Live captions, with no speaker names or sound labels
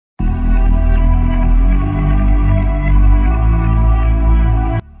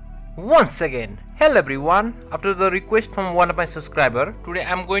Once again, hello everyone. After the request from one of my subscriber, today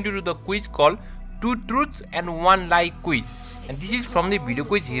I am going to do the quiz called 2 truths and 1 lie quiz, and this is from the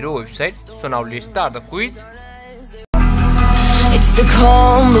Videoquizhero website. So now let's start the quiz. It's the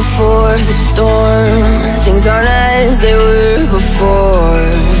calm before the storm. Things aren't as they were before.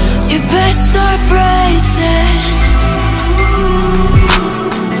 You best start bracing.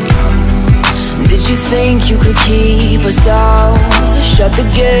 Did you think you could keep us out? Shut the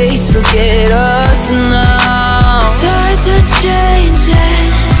gates, forget us now. The tides are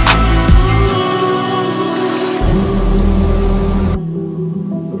changing.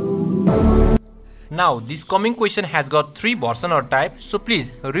 Now this coming question has got 3 versions or type, so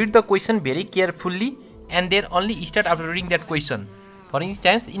please read the question very carefully and then only start after reading that question. For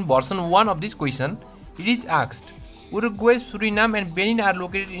instance, in version 1 of this question, it is asked, Uruguay, Suriname and Benin are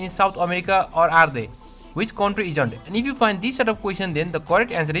located in South America, or are they? Which country isn't? And if you find this sort of question, then the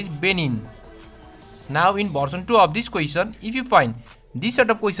correct answer is Benin. Now in version 2 of this question, if you find this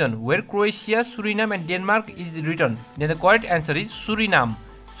sort of question where Croatia, Suriname and Denmark is written, then the correct answer is Suriname.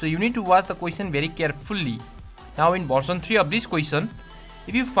 So you need to watch the question very carefully. Now in version 3 of this question,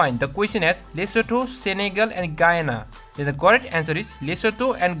 if you find the question as Lesotho, Senegal and Guyana, then the correct answer is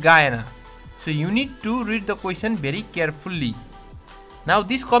Lesotho and Guyana. So you need to read the question very carefully. Now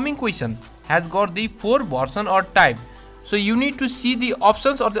this coming question has got the 4 version or type, so you need to see the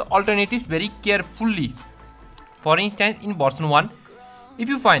options or the alternatives very carefully. For instance, in version 1, if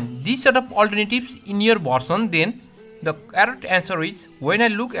you find this set of alternatives in your version, then the correct answer is When I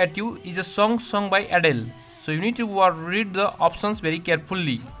Look at You is a song sung by Adele. So you need to read the options very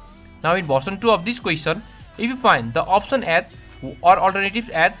carefully. Now in version 2 of this question, if you find the option as or alternatives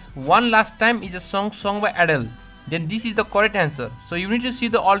as One Last Time is a song sung by Adele, then this is the correct answer. So you need to see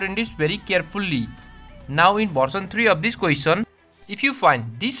the alternatives very carefully. Now in version 3 of this question, if you find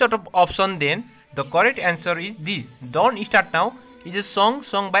this sort of option, then the correct answer is this. Don't Start Now is a song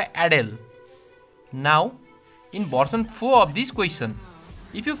sung by Adele. Now in version 4 of this question,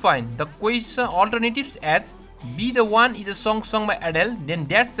 if you find the question alternatives as Be the One is a song sung by Adele, then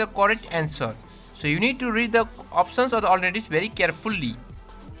that's the correct answer. So you need to read the options or the alternatives very carefully.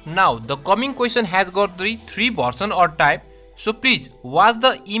 Now the coming question has got the 3 version or type, so please watch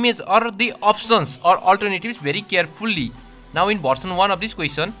the image or the options or alternatives very carefully. Now in version 1 of this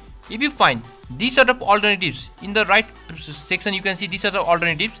question, if you find this sort of alternatives in the right section, you can see this sort of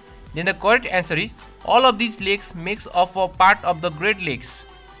alternatives, then the correct answer is all of these lakes makes up a part of the Great Lakes.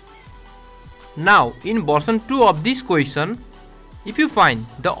 Now in version 2 of this question, if you find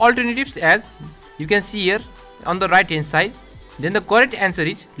the alternatives as you can see here on the right hand side, then the correct answer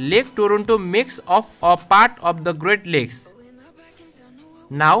is Lake Toronto makes up a part of the Great Lakes.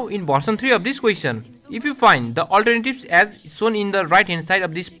 Now in version 3 of this question, if you find the alternatives as shown in the right hand side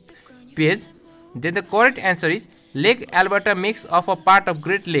of this page, then the correct answer is Lake Alberta makes up a part of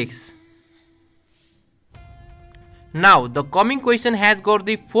Great Lakes. Now the coming question has got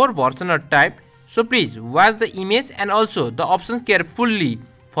the 4 version or type, so please watch the image and also the options carefully.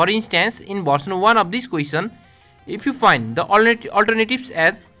 For instance, in version 1 of this question, if you find the alternatives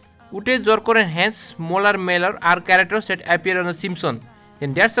as Ute, Zorkor and Hans Moller Meller are characters that appear on The Simpsons,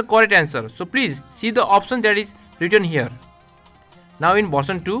 then that's the correct answer. So please see the option that is written here. Now in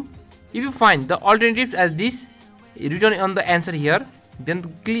version 2, if you find the alternatives as this written on the answer here, then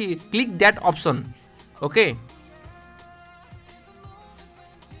click that option. Okay.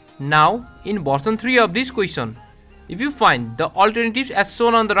 Now in version 3 of this question, if you find the alternatives as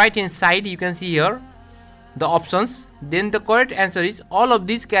shown on the right hand side, you can see here the options, then the correct answer is all of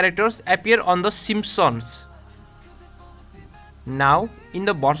these characters appear on The Simpsons. Now in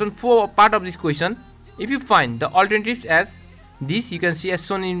the version 4 part of this question, if you find the alternatives as this, you can see as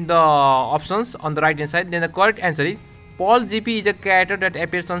shown in the options on the right hand side, then the correct answer is Paul GP is a character that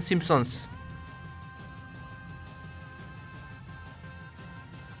appears on Simpsons.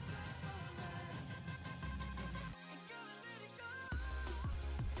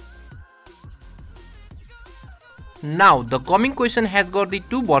 Now the coming question has got the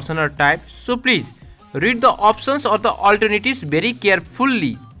 2 version or type, so please read the options or the alternatives very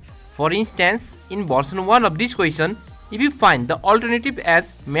carefully. For instance, in version 1 of this question, if you find the alternative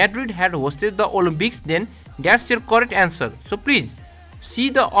as Madrid had hosted the Olympics, then that's your correct answer. So please see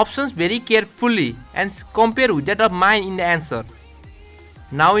the options very carefully and compare with that of mine in the answer.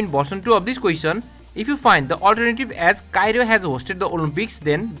 Now in version 2 of this question, if you find the alternative as Cairo has hosted the Olympics,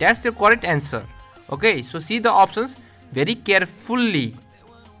 then that's the correct answer. Okay, so see the options very carefully.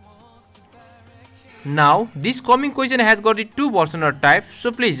 Now this coming question has got the 2 version or type, so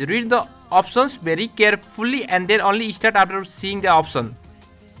please read the options very carefully and then only start after seeing the option.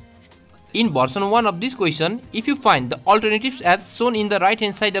 In version 1 of this question, if you find the alternatives as shown in the right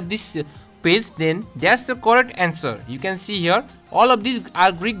hand side of this page, then that's the correct answer. You can see here all of these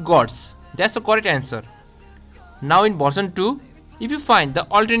are Greek gods. That's the correct answer. Now in version 2, if you find the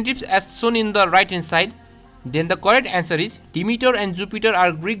alternatives as shown in the right hand side, then the correct answer is Demeter and Jupiter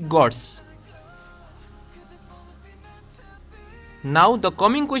are Greek gods. Now the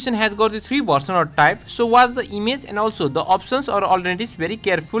coming question has got the 3 version or type, so watch the image and also the options or alternatives very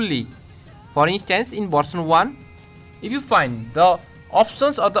carefully. For instance, in version 1, if you find the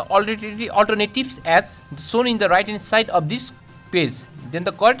options or the alternatives as shown in the right hand side of this page, then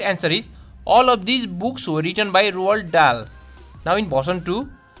the correct answer is all of these books were written by Roald Dahl. Now in version 2,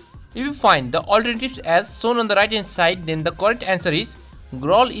 if you find the alternatives as shown on the right hand side, then the correct answer is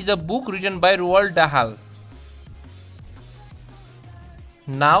Groll is a book written by Roald Dahl.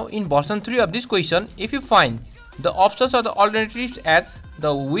 Now in version 3 of this question, if you find the options or the alternatives as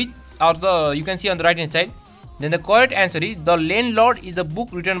the which or the you can see on the right hand side, then the correct answer is The Landlord is a book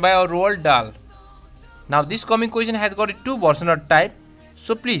written by Roald Dahl. Now this coming question has got a 2 version or type,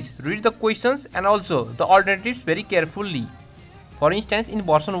 so please read the questions and also the alternatives very carefully. For instance, in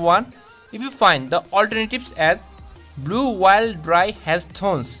version 1, if you find the alternatives as Blue Wild Dry has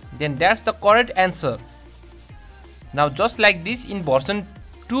thorns, then that's the correct answer. Now just like this, in version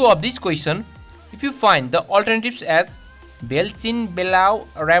 2 of this question, if you find the alternatives as Belchin, Belau,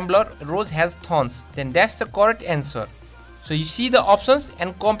 Rambler, Rose has thorns, then that's the correct answer. So you see the options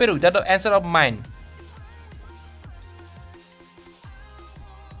and compare with the answer of mine.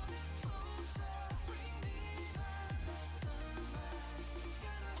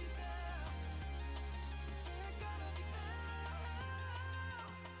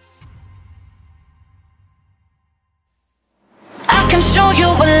 I can show you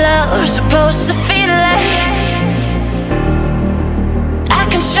what love's supposed to feel like. I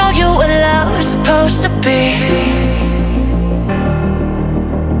can show you what love's supposed to be.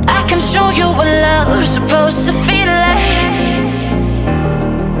 I can show you what love's supposed to feel like.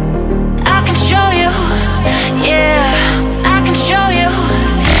 I can show you, yeah. I can show you,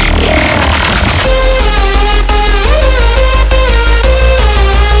 yeah.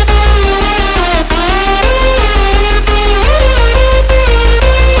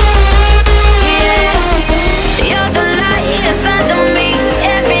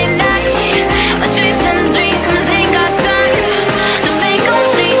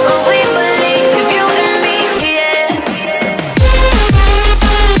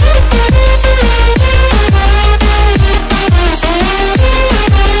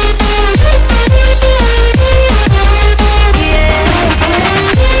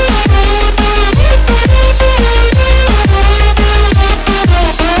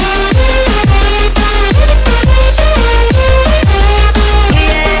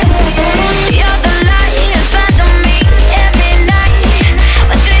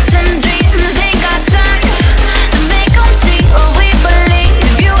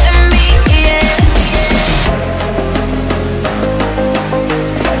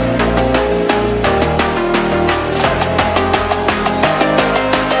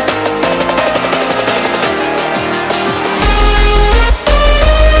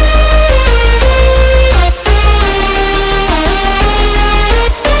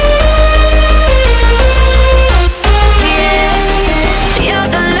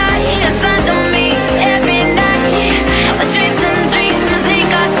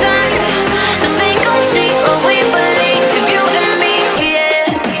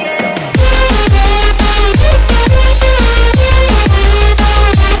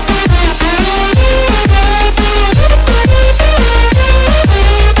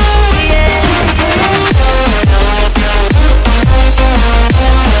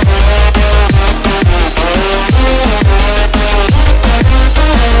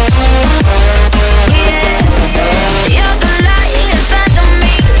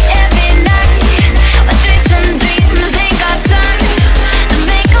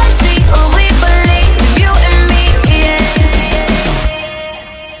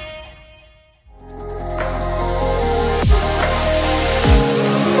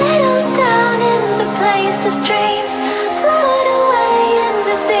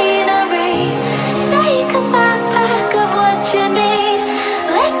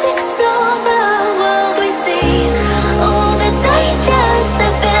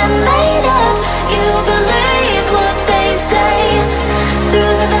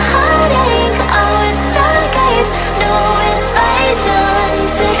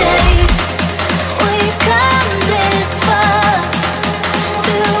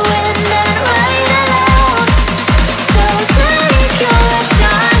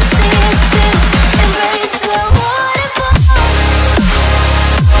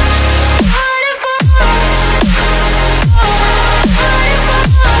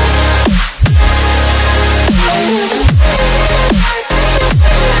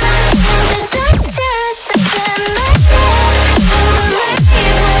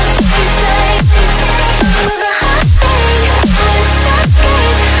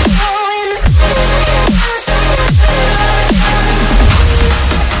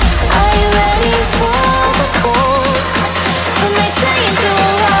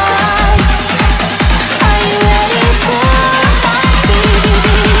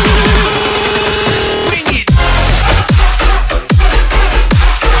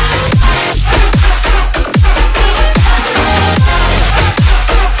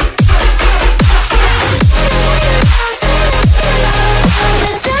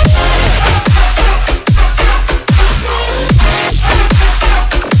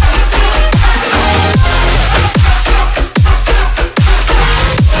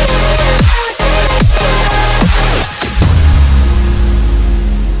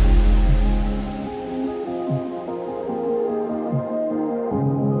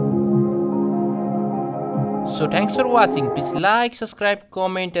 So thanks for watching. Please like, subscribe,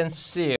 comment and share.